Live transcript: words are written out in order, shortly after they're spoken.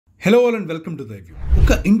Hello all and welcome to Thyview.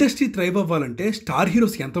 ఒక industry thrive అవ్వాలంటే star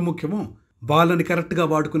heroes ఎంత ముఖ్యమో వాళ్ళని కరెక్ట్గా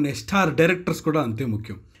వాడుకునే స్టార్ డైరెక్టర్స్ కూడా అంతే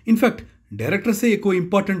ముఖ్యం. ఇన్ఫ్యాక్ట్ డైరెక్టర్సే ఎక్కువ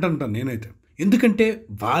ఇంపార్టెంట్ అంటాను నేనైతే. ఎందుకంటే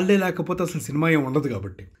వాళ్ళే లేకపోతే అసలు సినిమా ఏం ఉండదు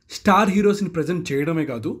కాబట్టి. స్టార్ హీరోస్ని ప్రజెంట్ చేయడమే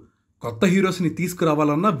కాదు, కొత్త హీరోస్ని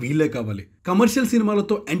తీసుకురావాలన్నా వీళ్ళే కావాలి. కమర్షియల్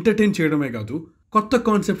సినిమాలతో ఎంటర్టైన్ చేయడమే కాదు, కొత్త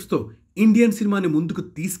కాన్సెప్ట్స్తో ఇండియన్ సినిమాని ముందుకు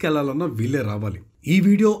తీసుకెళ్లాలన్నా వీళ్ళే రావాలి. ఈ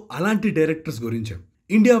వీడియో అలాంటి డైరెక్టర్స్ గురించే.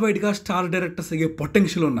 ఇండియా వైడ్గా స్టార్ డైరెక్టర్స్ అయ్యే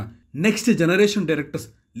పొటెన్షియల్ ఉన్న నెక్స్ట్ జనరేషన్ డైరెక్టర్స్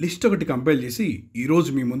లిస్ట్ ఒకటి కంపైల్ చేసి ఈరోజు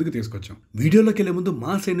మీ ముందుకు తీసుకొచ్చాం. వీడియోలోకి వెళ్ళే ముందు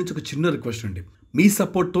మా సైడ్ నుంచి ఒక చిన్న రిక్వెస్ట్ అండి. మీ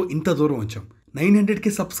సపోర్ట్తో ఇంత దూరం వచ్చాం.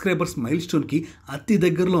 900K సబ్స్క్రైబర్స్ మైల్ స్టోన్కి అతి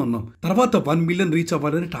దగ్గరలో ఉన్నాం. తర్వాత 1 మిలియన్ రీచ్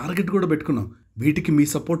అవ్వాలని టార్గెట్ కూడా పెట్టుకున్నాం. వీటికి మీ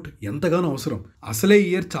సపోర్ట్ ఎంతగానో అవసరం. అసలే ఈ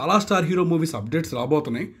ఇయర్ చాలా స్టార్ హీరో మూవీస్ అప్డేట్స్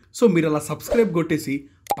రాబోతున్నాయి. సో మీరు అలా సబ్స్క్రైబ్ కొట్టేసి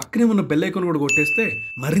పక్కనే ఉన్న బెల్ ఐకాన్ కూడా కొట్టేస్తే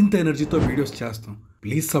మరింత ఎనర్జీతో వీడియోస్ చేస్తాం.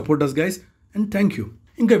 Please support us guys and thank you.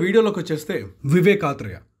 ఇంకా వీడియోలోకి వచ్చేస్తే Vivek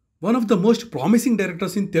Athreya, one of the most promising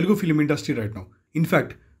directors in Telugu film industry right now.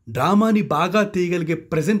 In fact డ్రామాని బాగా తీయగలిగే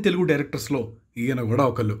ప్రెజెంట్ తెలుగు డైరెక్టర్స్లో ఈయన కూడా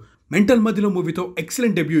ఒకళ్ళు. మెంటల్ మధ్యలో మూవీతో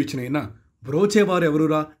ఎక్సలెంట్ డెబ్యూ ఇచ్చిన ఈయన బ్రోచేవారు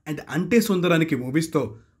ఎవరురా అండ్ అంటే సుందరానికి మూవీస్తో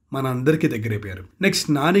మన అందరికీ దగ్గరైపోయారు.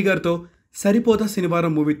 నెక్స్ట్ నాని గారితో సరిపోతా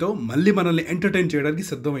శనివారం మూవీతో మళ్ళీ మనల్ని ఎంటర్టైన్ చేయడానికి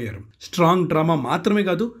సిద్ధమయ్యారు. స్ట్రాంగ్ డ్రామా మాత్రమే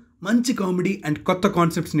కాదు, మంచి కామెడీ అండ్ కొత్త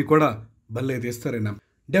కాన్సెప్ట్స్ని కూడా భలే తీస్తారైనా.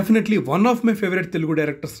 Definitely one of my favourite Telugu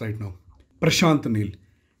directors right now. Prashanth Neel.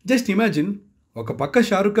 Just imagine, ఒక పక్క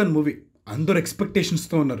షారుఖ్ ఖాన్ మూవీ అందరూ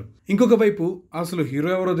ఎక్స్పెక్టేషన్స్తో ఉన్నారు, ఇంకొక వైపు అసలు హీరో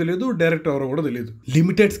ఎవరో తెలియదు, డైరెక్టర్ ఎవరో కూడా తెలియదు.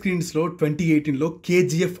 లిమిటెడ్ స్క్రీన్స్లో 2018లో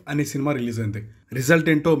KGF అనే సినిమా రిలీజ్ అయింది.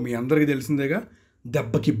 రిజల్ట్ ఏంటో మీ అందరికీ తెలిసిందేగా.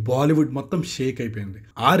 దెబ్బకి బాలీవుడ్ మొత్తం షేక్ అయిపోయింది.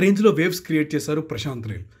 ఆ రేంజ్లో వేవ్స్ క్రియేట్ చేశారు ప్రశాంత్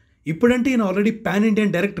నీల్. ఇప్పుడంటే ఈయన ఆల్రెడీ పాన్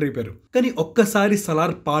ఇండియన్ డైరెక్టర్ అయిపోయారు. కానీ ఒక్కసారి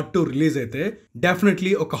సలార్ పార్ట్ 2 రిలీజ్ అయితే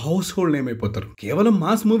డెఫినెట్లీ ఒక హౌస్ హోల్డ్ నేమ్ అయిపోతారు. కేవలం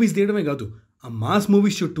మాస్ మూవీస్ తీయడమే కాదు, ఆ మాస్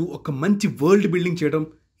మూవీస్ చుట్టూ ఒక మంచి వరల్డ్ బిల్డింగ్ చేయడం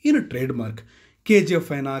ఈయన ట్రేడ్ మార్క్. KGF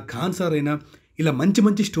అయినా, ఖాన్సార్ అయినా ఇలా మంచి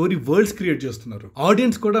మంచి స్టోరీ వరల్డ్స్ క్రియేట్ చేస్తున్నారు.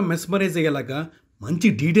 ఆడియన్స్ కూడా మెస్మరైజ్ అయ్యేలాగా మంచి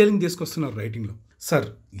డీటెయిలింగ్ తీసుకొస్తున్నారు రైటింగ్లో. సార్,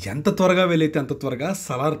 ఎంత త్వరగా వెళ్ళైతే అంత త్వరగా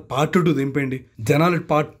సలార్ పార్ట్ 2 దింపండి. జనాలు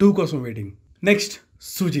పార్ట్ 2 కోసం waiting. Next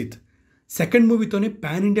Sujeeth. Second మూవీతోనే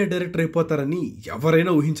pan India director అయిపోతారని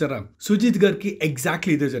ఎవరైనా ఊహించారా? సుజీత్ గారికి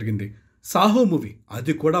ఎగ్జాక్ట్లీ ఇదే జరిగింది. సాహో మూవీ,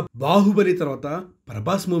 అది కూడా బాహుబలి తర్వాత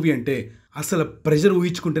ప్రభాస్ మూవీ అంటే అసలు ప్రెజర్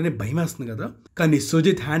ఊహించుకుంటేనే భయం వేస్తుంది కదా. కానీ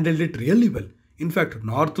Sujeeth handled it really well. In fact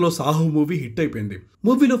నార్త్లో సాహో మూవీ హిట్ అయిపోయింది.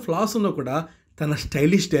 మూవీలో ఫ్లాస్ ఉన్నా కూడా తన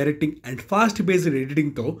stylish directing and fast based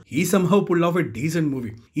ఎడిటింగ్తో ఈ somehow pull of a decent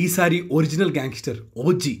movie. ఈసారి ఒరిజినల్ గ్యాంగ్స్టర్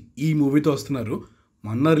ఓజీ ఈ మూవీతో వస్తున్నారు.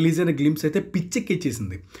 మొన్న రిలీజ్ అయిన గ్లిమ్స్ అయితే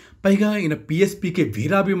పిచ్చెక్కిచ్చేసింది. పైగా ఈయన PSPK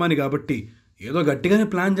వీరాభిమాని కాబట్టి ఏదో గట్టిగానే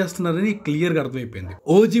ప్లాన్ చేస్తున్నారని క్లియర్గా అర్థమైపోయింది.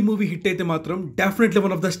 ఓజీ మూవీ హిట్ అయితే మాత్రం definitely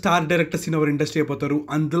one of the star directors in our industry అయిపోతారు,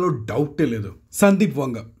 అందులో డౌటే లేదు. సందీప్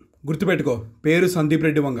వంగ, గుర్తుపెట్టుకో, పేరు సందీప్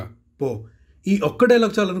రెడ్డి వంగ పో. ఈ ఒక్క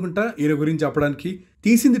డైలాగ్ చాలనుకుంటా ఈయన గురించి చెప్పడానికి.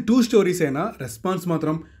 తీసింది 2 స్టోరీస్ అయినా రెస్పాన్స్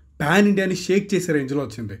మాత్రం పాన్ ఇండియాని షేక్ చేసే రేంజ్లో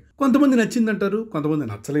వచ్చింది. కొంతమంది నచ్చిందంటారు, కొంతమంది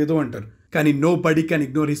నచ్చలేదు అంటారు. కానీ no body can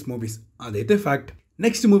ignore his movies, అదైతే ఫ్యాక్ట్.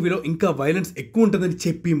 నెక్స్ట్ మూవీలో ఇంకా వైలెన్స్ ఎక్కువ ఉంటుందని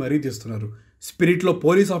చెప్పి మరీ తీస్తున్నారు. స్పిరిట్లో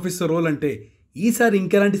పోలీస్ ఆఫీసర్ రోల్ అంటే ఈసారి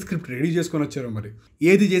ఇంకెలాంటి స్క్రిప్ట్ రెడీ చేసుకొని వచ్చారో మరి.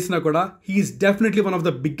 ఏది చేసినా కూడా he's definitely one of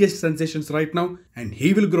the biggest sensations right now and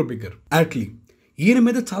he will grow bigger. Attlee, ఈయన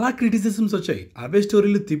మీద చాలా క్రిటిసిజమ్స్ వచ్చాయి, అవే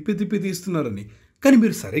స్టోరీలు తిప్పి తిప్పి తీస్తున్నారని. కానీ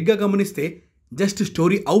మీరు సరిగ్గా గమనిస్తే జస్ట్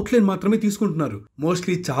స్టోరీ అవుట్లైన్ మాత్రమే తీసుకుంటున్నారు.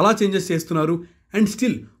 మోస్ట్లీ చాలా చేంజెస్ చేస్తున్నారు అండ్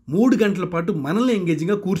స్టిల్ 3 గంటల పాటు మనల్ని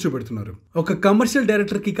ఎంగేజింగ్గా కూర్చోబెడుతున్నారు. ఒక కమర్షియల్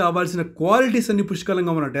డైరెక్టర్కి కావాల్సిన క్వాలిటీస్ అన్ని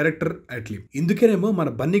పుష్కలంగా ఉన్న డైరెక్టర్ అట్లీ. ఇందుకేనేమో మన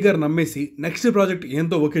బన్నీ గారు నమ్మేసి నెక్స్ట్ ప్రాజెక్ట్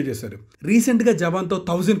ఏంతో ఓకే చేశారు. రీసెంట్గా జవాన్తో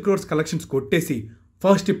 1000 crores కలెక్షన్స్ కొట్టేసి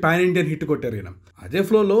ఫస్ట్ పాన్ ఇండియన్ హిట్ కొట్టారు ఈయన. అదే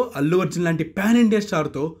ఫ్లోలో అల్లు అర్జున్ లాంటి పాన్ ఇండియా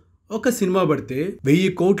స్టార్తో ఒక సినిమా పడితే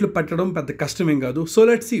 1000 కోట్లు పెట్టడం పెద్ద కష్టమేం కాదు. So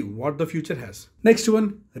let's see what the future has. Next one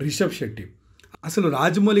Rishabh Shetty. అసలు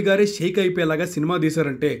రాజమౌళి గారే షేక్ అయిపోయేలాగా సినిమా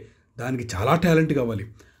తీశారంటే దానికి చాలా టాలెంట్ కావాలి.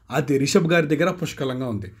 అది రిషబ్ గారి దగ్గర పుష్కలంగా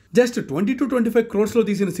ఉంది. జస్ట్ 20 to 25 crores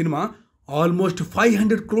తీసిన సినిమా ఆల్మోస్ట్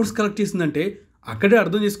 500 crores కలెక్ట్ చేసిందంటే అక్కడే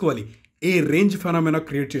అర్థం చేసుకోవాలి ఏ రేంజ్ ఫెనామినా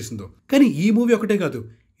క్రియేట్ చేసిందో. కానీ ఈ మూవీ ఒకటే కాదు,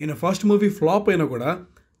 ఈయన ఫస్ట్ మూవీ ఫ్లాప్ అయినా కూడా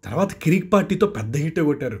తర్వాత కిరిక్ పార్టీతో పెద్ద హిట్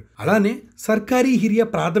కొట్టారు. అలానే సర్కారీ హిరియా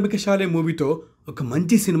ప్రాథమిక శాలే మూవీతో ఒక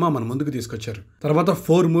మంచి సినిమా మన ముందుకు తీసుకొచ్చారు. తర్వాత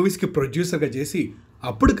 4 మూవీస్కి ప్రొడ్యూసర్గా చేసి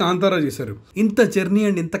అప్పుడు కాంతారా చేశారు. ఇంత జర్నీ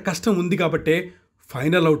అండ్ ఇంత కష్టం ఉంది కాబట్టే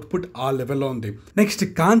ఫైనల్ అవుట్పుట్ ఆ లెవెల్లో ఉంది. నెక్స్ట్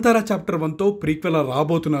కాంతారా చాప్టర్ 1తో ప్రీక్వెల్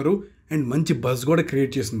రాబోతున్నారు అండ్ మంచి బజ్ కూడా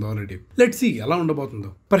క్రియేట్ చేసింది ఆల్రెడీ. లెట్స్ సీ ఎలా ఉండబోతుందో.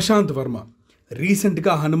 ప్రశాంత్ వర్మ.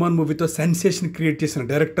 రీసెంట్గా హనుమాన్ మూవీతో సెన్సేషన్ క్రియేట్ చేసిన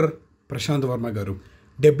డైరెక్టర్ ప్రశాంత్ వర్మ గారు.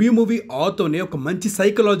 డెబ్యూ మూవీ ఆతోనే ఒక మంచి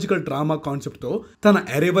సైకలాజికల్ డ్రామా కాన్సెప్ట్తో తన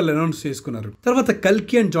అరైవల్ అనౌన్స్ చేసుకున్నారు. తర్వాత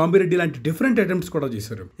కల్కి అండ్ జాంబిరెడ్డి లాంటి డిఫరెంట్ అటెంప్ట్స్ కూడా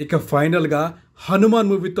చేశారు. ఇక ఫైనల్గా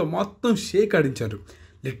హనుమాన్ మూవీతో మొత్తం షేక్ ఆడించారు.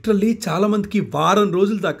 లిటరల్లీ చాలా మందికి వారం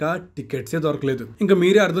రోజుల దాకా టికెట్సే దొరకలేదు. ఇంకా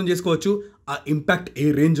మీరే అర్థం చేసుకోవచ్చు ఆ ఇంపాక్ట్ ఏ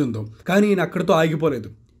రేంజ్ ఉందో. కానీ ఈయన అక్కడితో ఆగిపోలేదు.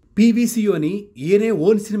 పీవీసీయూ అని ఈయనే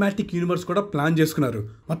ఓన్ సినిమాటిక్ యూనివర్స్ కూడా ప్లాన్ చేసుకున్నారు.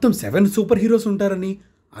 మొత్తం 7 సూపర్ హీరోస్ ఉంటారని,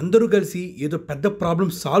 అందరూ కలిసి ఏదో పెద్ద ప్రాబ్లం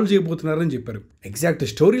సాల్వ్ చేయబోతున్నారని చెప్పారు. ఎగ్జాక్ట్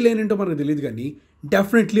స్టోరీ లైన్ ఏంటో మనకు తెలియదు కానీ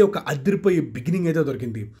డెఫినెట్లీ ఒక అదిరిపోయే బిగినింగ్ అయితే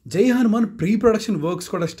దొరికింది. జై హనుమాన్ ప్రీ ప్రొడక్షన్ వర్క్స్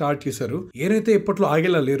కూడా స్టార్ట్ చేశారు. ఏనైతే ఇప్పట్లో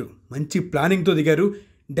ఆగేలా లేరు, మంచి ప్లానింగ్తో దిగారు.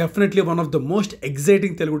 Definitely one of the most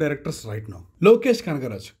exciting Telugu directors right now. Lokesh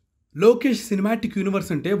Kanagaraj. Lokesh cinematic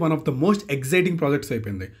universe అంటే one of the most exciting projects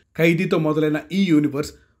అయిపోయింది. ఖైదీతో మొదలైన ఈ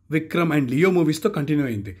universe Vikram and Leo మూవీస్తో continue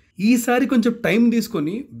అయింది. ఈసారి కొంచెం టైం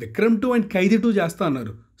తీసుకొని విక్రమ్ 2 అండ్ ఖైదీ 2 చేస్తా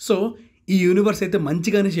అన్నారు. సో ఈ యూనివర్స్ అయితే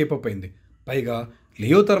మంచిగానే షేప్ అప్ అయింది. పైగా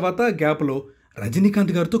లియో తర్వాత గ్యాప్లో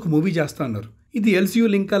రజనీకాంత్ గారితో ఒక మూవీ చేస్తా అన్నారు. ఇది ఎల్సీయూ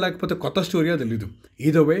లింకా లేకపోతే కొత్త స్టోరీయో తెలీదు.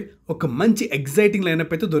 ఈదో వే ఒక మంచి ఎగ్జైటింగ్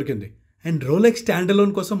లైనప్ అయితే దొరికింది. అండ్ రోలెక్స్ స్టాండ్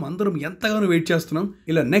అలోన్ కోసం అందరం ఎంతగానో వెయిట్ చేస్తున్నాం.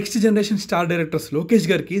 ఇలా next generation star directors Lokesh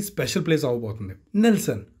గారికి స్పెషల్ ప్లేస్ అవ్వబోతుంది.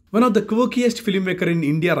 Nelson, one of the క్వోకియెస్ట్ film maker in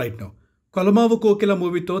India right now. కొలమావు కోకిల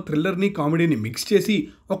మూవీతో థ్రిల్లర్ని కామెడీని మిక్స్ చేసి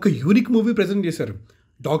ఒక యూనిక్ మూవీ ప్రజెంట్ చేశారు.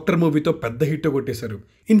 డాక్టర్ మూవీతో పెద్ద హిట్ కొట్టేశారు.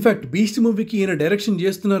 ఇన్ఫాక్ట్ బీస్ట్ మూవీకి ఈయన డైరెక్షన్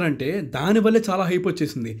చేస్తున్నారంటే దానివల్లే చాలా హైప్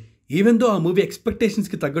వచ్చేసింది. ఈవెన్ దో ఆ మూవీ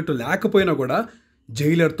ఎక్స్పెక్టేషన్స్కి తగ్గట్టు లేకపోయినా కూడా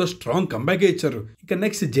జైలర్తో స్ట్రాంగ్ కంబ్యాక్ ఇచ్చారు. ఇక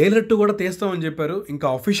నెక్స్ట్ జైలర్ 2 కూడా తీస్తామని చెప్పారు. ఇంకా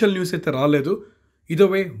అఫీషియల్ న్యూస్ అయితే రాలేదు. ఇదో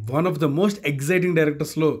వే one of the most exciting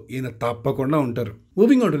డైరెక్టర్స్లో ఈయన తప్పకుండా ఉంటారు.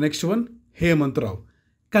 Moving on to next one, Hemant Rao.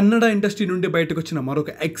 Kannada industry నుండి బయటకు వచ్చిన మరొక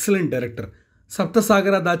ఎక్సలెంట్ డైరెక్టర్.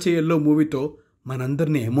 సప్తసాగర దాచే ఎల్లో మూవీతో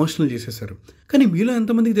మనందరినీ ఎమోషనల్ చేసేశారు. కానీ మీలో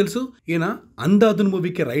ఎంతమందికి తెలుసు ఈయన అందాదున్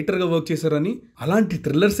మూవీకి రైటర్గా వర్క్ చేశారని? అలాంటి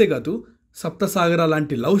థ్రిల్లర్సే కాదు, సప్తసాగర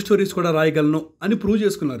లాంటి లవ్ స్టోరీస్ కూడా రాయగలను అని ప్రూవ్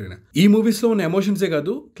చేసుకున్నారు ఈయన. ఈ మూవీస్లో ఉన్న ఎమోషన్సే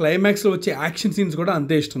కాదు, క్లైమాక్స్లో వచ్చే యాక్షన్ సీన్స్ కూడా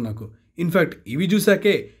అంతే ఇష్టం నాకు. ఇన్ఫ్యాక్ట్ ఇవి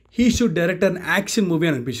చూసాకే he should direct an action movie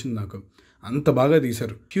అని అనిపించింది నాకు. అంత బాగా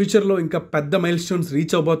తీశారు. ఫ్యూచర్లో ఇంకా పెద్ద మైల్ స్టోన్స్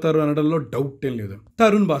రీచ్ అవబోతారు అనడంలో డౌట్ ఏం లేదు.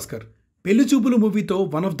 తరుణ్ భాస్కర్ పెళ్లి చూపులు మూవీతో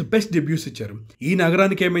వన్ ఆఫ్ ది బెస్ట్ డెబ్యూస్ ఇచ్చారు. ఈ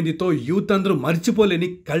నగరానికి ఏమైందితో యూత్ అందరూ మర్చిపోలేని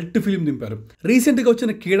కల్ట్ ఫిల్మ్ దింపారు. రీసెంట్గా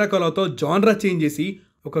వచ్చిన కీడాకలతో జాన్రా చేంజ్ చేసి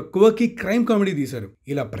ఒక క్వర్కీ క్రైమ్ కామెడీ తీశారు.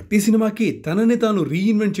 ఇలా ప్రతి సినిమాకి తనని తాను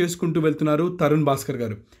రీఇన్వెంట్ చేసుకుంటూ వెళ్తున్నారు తరుణ్ భాస్కర్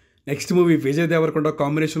గారు. నెక్స్ట్ మూవీ విజయ్ దేవరకొండ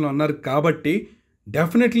కాంబినేషన్లో అన్నారు కాబట్టి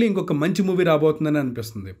డెఫినెట్లీ ఇంకొక మంచి మూవీ రాబోతుందని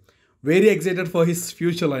అనిపిస్తుంది. Very excited for his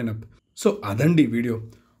future lineup. So అదండి వీడియో.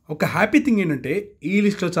 ఒక హ్యాపీ థింగ్ ఏంటంటే ఈ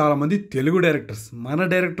లిస్ట్లో చాలామంది తెలుగు డైరెక్టర్స్, మన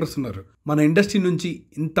డైరెక్టర్స్ ఉన్నారు. మన ఇండస్ట్రీ నుంచి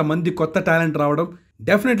ఇంతమంది కొత్త టాలెంట్ రావడం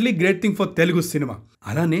definitely great thing for Telugu cinema.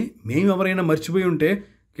 అలానే మేము ఎవరైనా మర్చిపోయి ఉంటే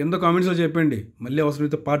కింద కామెంట్స్లో చెప్పండి. మళ్ళీ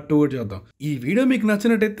అవసరమైతే పార్ట్ 2 కూడా చేద్దాం. ఈ వీడియో మీకు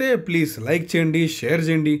నచ్చినట్టయితే ప్లీజ్ లైక్ చేయండి, షేర్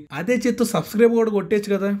చేయండి. అదే చేత్తో సబ్స్క్రైబ్ కూడా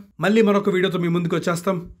కొట్టేచ్చు కదా. మళ్ళీ మరొక వీడియోతో మీ ముందుకు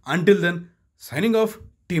వచ్చేస్తాం. Until then signing off,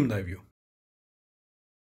 team థైవ్యూ.